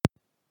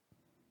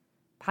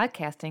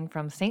Podcasting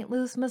from St.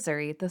 Louis,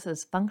 Missouri, this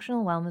is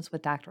Functional Wellness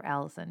with Dr.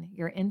 Allison,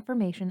 your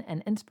information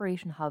and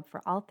inspiration hub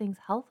for all things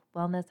health,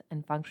 wellness,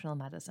 and functional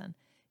medicine.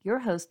 Your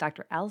host,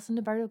 Dr. Allison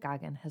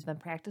DeBardo-Goggin, has been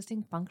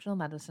practicing functional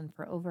medicine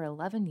for over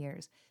 11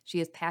 years.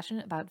 She is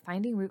passionate about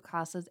finding root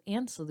causes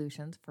and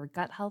solutions for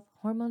gut health,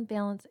 hormone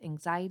balance,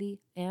 anxiety,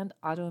 and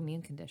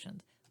autoimmune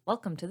conditions.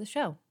 Welcome to the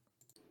show.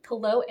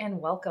 Hello and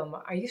welcome.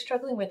 Are you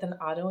struggling with an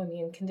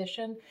autoimmune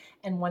condition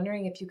and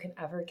wondering if you can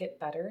ever get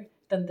better?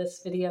 Then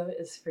this video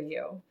is for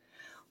you.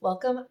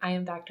 Welcome, I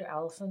am Dr.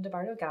 Allison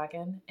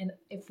DeBardo-Goggin, and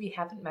if we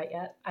haven't met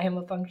yet, I am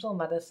a functional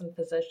medicine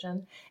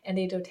physician and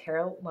a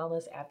doTERRA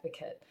wellness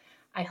advocate.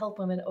 I help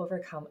women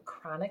overcome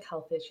chronic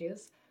health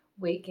issues,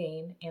 weight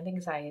gain, and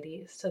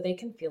anxiety so they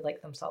can feel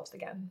like themselves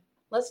again.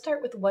 Let's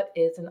start with what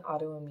is an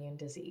autoimmune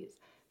disease.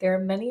 There are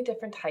many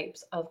different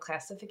types of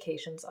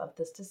classifications of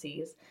this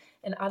disease.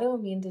 An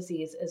autoimmune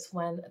disease is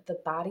when the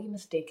body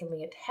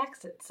mistakenly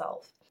attacks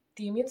itself.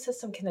 The immune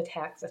system can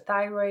attack the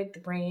thyroid, the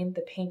brain,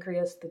 the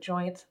pancreas, the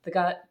joints, the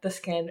gut, the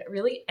skin,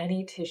 really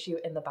any tissue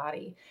in the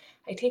body.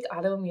 I take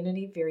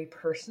autoimmunity very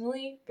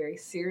personally, very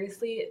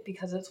seriously,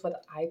 because it's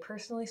what I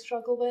personally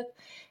struggle with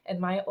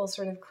and my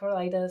ulcerative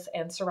colitis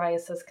and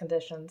psoriasis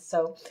conditions.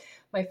 So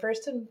my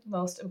first and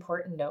most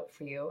important note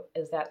for you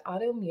is that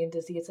autoimmune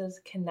diseases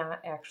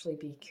cannot actually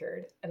be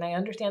cured. And I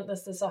understand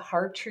this is a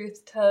hard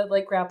truth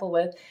to grapple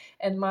with.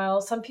 And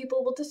while some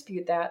people will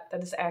dispute that,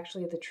 that is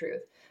actually the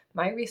truth.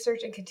 My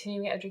research and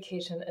continuing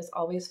education is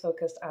always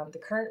focused on the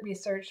current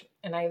research,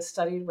 and I have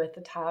studied with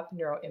the top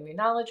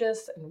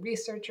neuroimmunologists and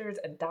researchers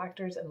and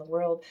doctors in the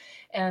world.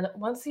 And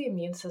once the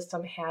immune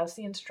system has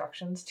the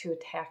instructions to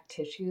attack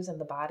tissues in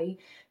the body,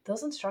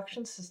 those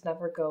instructions just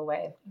never go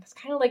away. It's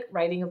kind of like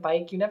riding a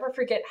bike. You never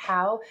forget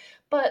how,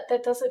 but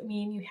that doesn't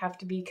mean you have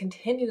to be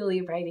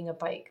continually riding a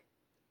bike.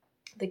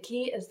 The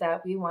key is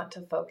that we want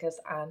to focus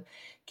on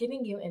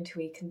getting you into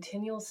a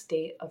continual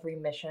state of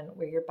remission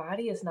where your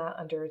body is not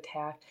under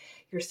attack,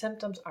 your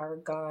symptoms are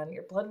gone,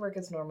 your blood work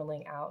is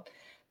normaling out.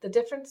 The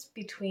difference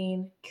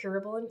between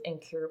curable and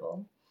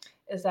incurable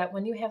is that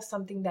when you have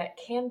something that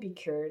can be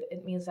cured,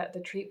 it means that the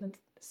treatment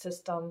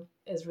system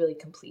is really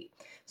complete.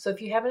 So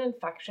if you have an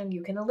infection,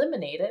 you can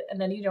eliminate it, and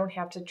then you don't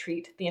have to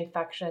treat the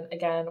infection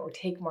again or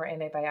take more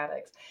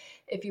antibiotics.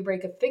 If you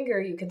break a finger,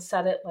 you can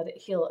set it, let it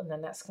heal, and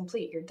then that's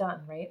complete. You're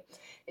done, right?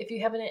 If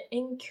you have an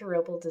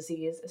incurable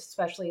disease,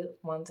 especially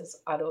ones as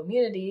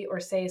autoimmunity, or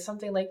say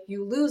something like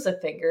you lose a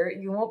finger,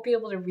 you won't be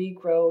able to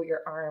regrow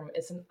your arm.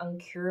 It's an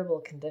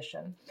incurable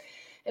condition.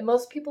 And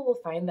most people will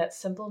find that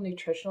simple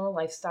nutritional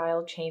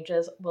lifestyle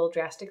changes will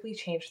drastically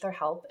change their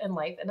health and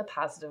life in a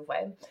positive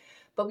way.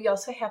 But we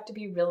also have to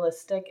be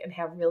realistic and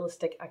have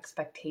realistic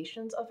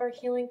expectations of our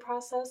healing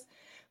process.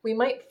 We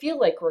might feel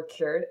like we're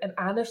cured, and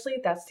honestly,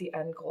 that's the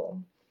end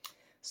goal.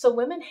 So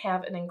women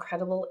have an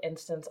incredible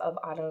instance of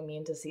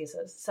autoimmune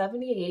diseases.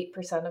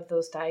 78% of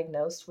those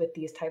diagnosed with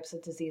these types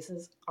of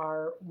diseases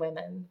are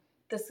women.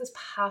 This is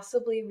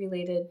possibly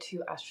related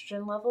to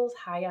estrogen levels,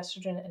 high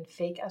estrogen and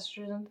fake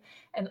estrogen,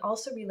 and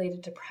also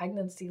related to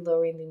pregnancy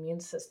lowering the immune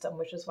system,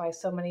 which is why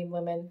so many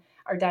women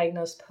are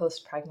diagnosed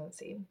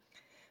post-pregnancy.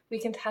 We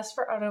can test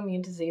for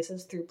autoimmune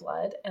diseases through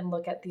blood and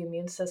look at the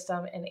immune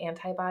system and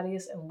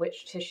antibodies and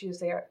which tissues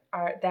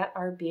that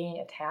are being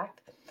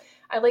attacked.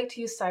 I like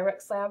to use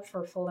Cyrex Lab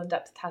for full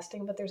in-depth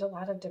testing, but there's a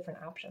lot of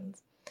different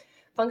options.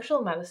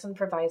 Functional medicine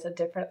provides a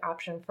different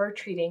option for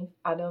treating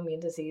autoimmune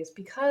disease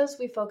because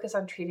we focus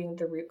on treating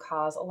the root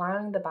cause,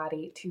 allowing the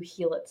body to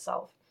heal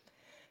itself.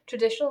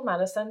 Traditional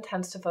medicine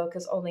tends to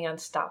focus only on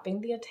stopping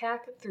the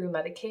attack through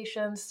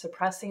medications,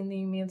 suppressing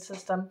the immune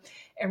system,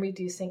 and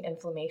reducing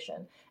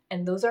inflammation.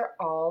 And those are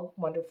all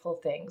wonderful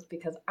things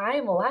because I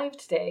am alive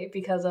today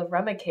because of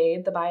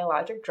Remicade, the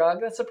biologic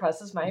drug that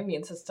suppresses my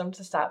immune system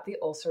to stop the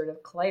ulcerative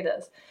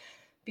colitis.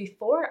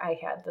 Before I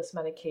had this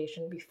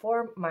medication,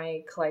 before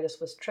my colitis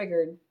was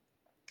triggered,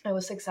 I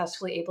was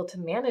successfully able to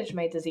manage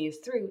my disease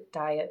through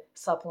diet,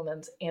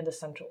 supplements, and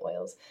essential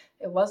oils.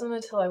 It wasn't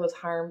until I was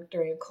harmed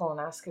during a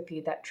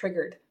colonoscopy that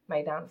triggered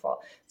my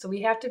downfall. So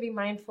we have to be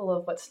mindful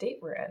of what state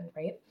we're in,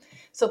 right?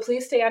 So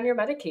please stay on your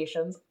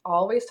medications.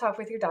 Always talk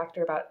with your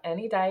doctor about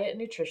any diet and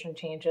nutrition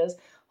changes.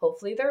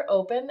 Hopefully they're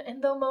open,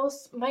 and though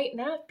most might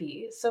not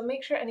be. So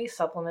make sure any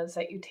supplements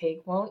that you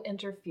take won't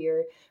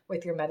interfere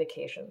with your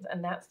medications.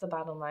 And that's the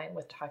bottom line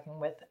with talking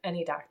with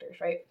any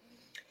doctors, right?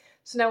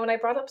 So now when I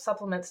brought up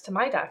supplements to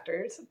my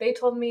doctors, they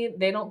told me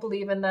they don't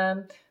believe in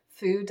them.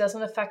 Food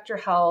doesn't affect your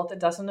health. It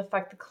doesn't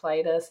affect the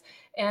colitis.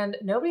 And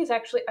nobody's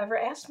actually ever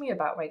asked me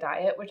about my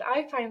diet, which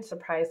I find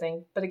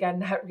surprising. But again,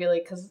 not really,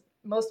 because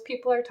most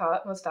people are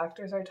taught, most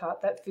doctors are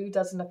taught that food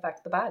doesn't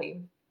affect the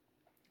body,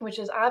 which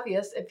is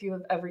obvious if you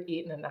have ever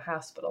eaten in a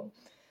hospital.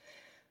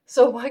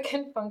 So what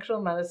can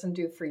functional medicine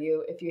do for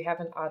you if you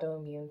have an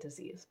autoimmune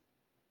disease?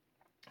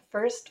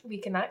 First, we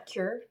cannot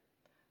cure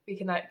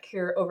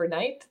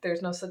overnight.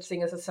 There's no such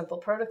thing as a simple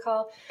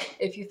protocol.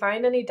 If you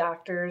find any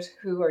doctors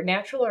who are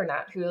natural or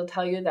not, who will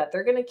tell you that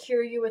they're going to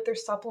cure you with their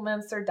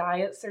supplements, their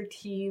diets, their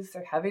teas,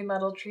 their heavy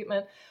metal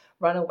treatment,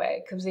 run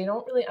away because they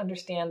don't really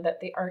understand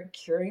that they aren't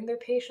curing their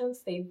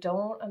patients. They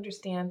don't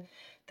understand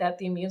that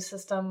the immune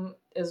system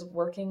is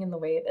working in the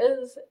way it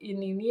is.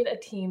 And you need a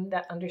team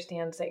that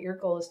understands that your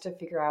goal is to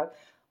figure out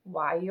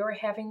why you're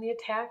having the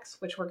attacks,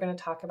 which we're going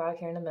to talk about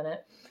here in a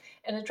minute,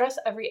 and address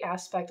every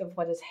aspect of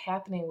what is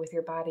happening with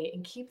your body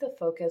and keep the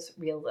focus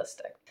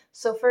realistic.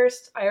 So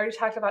first, I already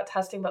talked about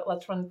testing, but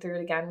let's run through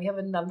it again. We have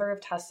a number of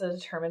tests to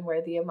determine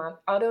where the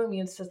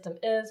autoimmune system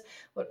is,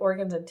 what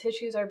organs and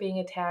tissues are being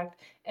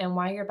attacked, and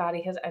why your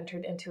body has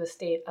entered into a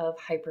state of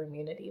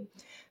hyperimmunity.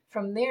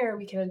 From there,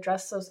 we can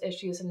address those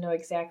issues and know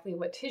exactly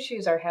what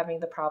tissues are having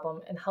the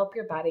problem and help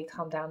your body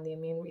calm down the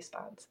immune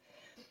response.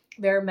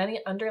 There are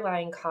many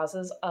underlying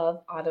causes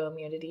of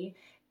autoimmunity,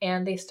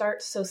 and they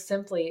start so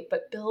simply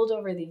but build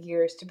over the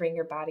years to bring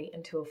your body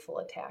into a full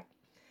attack.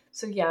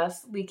 So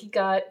yes, leaky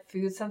gut,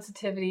 food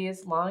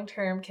sensitivities,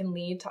 long-term can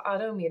lead to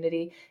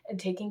autoimmunity, and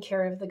taking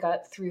care of the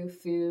gut through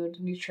food,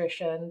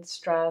 nutrition,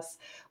 stress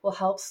will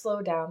help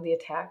slow down the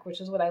attack, which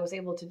is what I was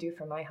able to do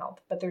for my health.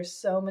 But there's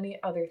so many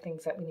other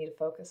things that we need to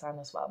focus on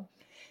as well.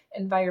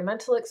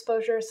 Environmental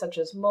exposure, such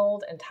as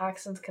mold and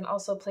toxins, can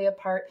also play a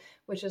part,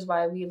 which is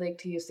why we like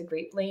to use the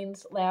Great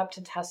Plains lab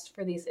to test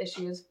for these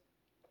issues.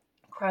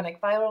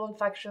 Chronic viral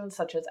infections,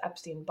 such as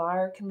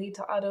Epstein-Barr, can lead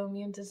to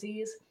autoimmune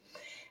disease.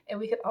 And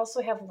we could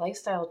also have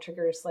lifestyle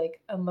triggers like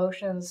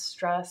emotions,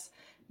 stress,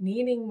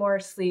 needing more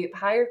sleep,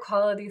 higher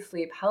quality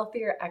sleep,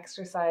 healthier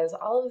exercise.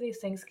 All of these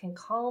things can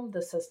calm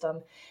the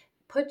system,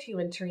 put you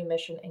into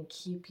remission, and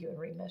keep you in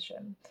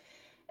remission.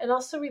 And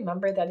also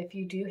remember that if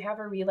you do have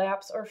a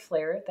relapse or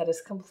flare, that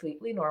is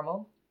completely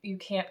normal. You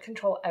can't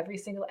control every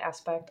single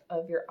aspect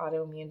of your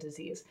autoimmune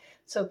disease.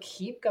 So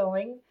keep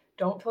going.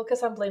 Don't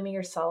focus on blaming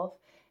yourself.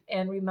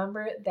 And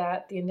remember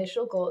that the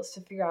initial goal is to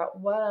figure out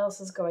what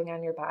else is going on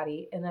in your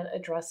body and then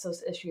address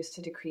those issues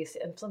to decrease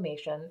the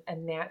inflammation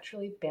and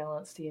naturally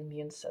balance the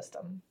immune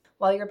system.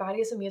 While your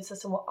body's immune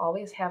system will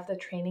always have the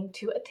training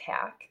to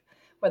attack,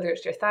 whether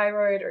it's your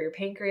thyroid or your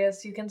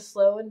pancreas, you can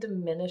slow and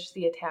diminish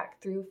the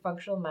attack through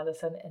functional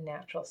medicine and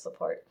natural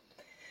support.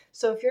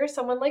 So if you're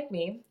someone like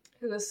me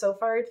who is so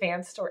far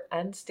advanced or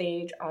end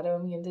stage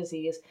autoimmune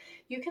disease,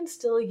 you can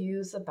still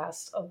use the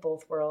best of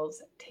both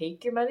worlds.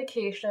 Take your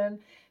medication,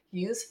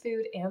 use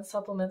food and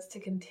supplements to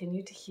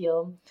continue to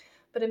heal.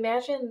 But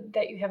imagine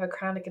that you have a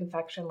chronic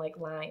infection like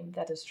Lyme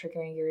that is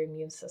triggering your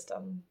immune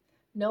system.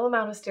 No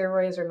amount of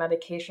steroids or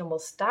medication will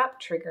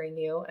stop triggering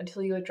you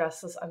until you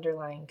address this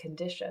underlying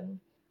condition.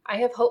 I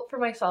have hope for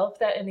myself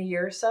that in a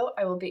year or so,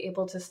 I will be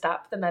able to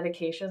stop the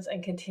medications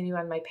and continue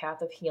on my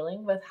path of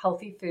healing with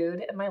healthy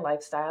food and my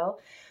lifestyle.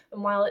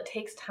 And while it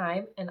takes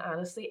time and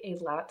honestly a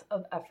lot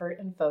of effort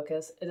and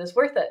focus, it is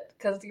worth it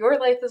because your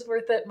life is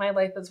worth it. My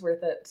life is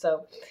worth it.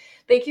 So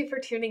thank you for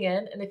tuning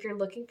in. And if you're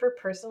looking for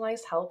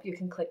personalized help, you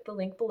can click the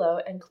link below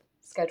and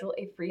schedule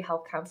a free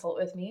health consult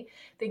with me.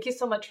 Thank you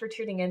so much for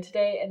tuning in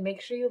today, and make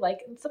sure you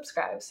like and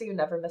subscribe so you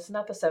never miss an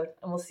episode.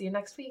 And we'll see you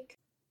next week.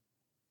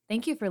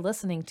 Thank you for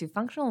listening to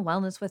Functional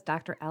Wellness with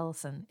Dr.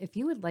 Allison. If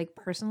you would like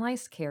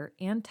personalized care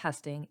and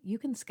testing, you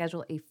can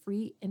schedule a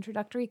free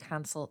introductory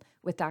consult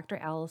with Dr.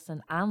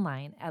 Allison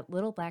online at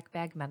Little Black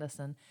Bag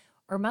Medicine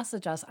or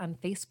message us on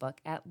Facebook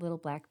at Little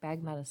Black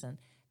Bag Medicine.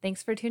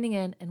 Thanks for tuning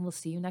in, and we'll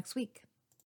see you next week.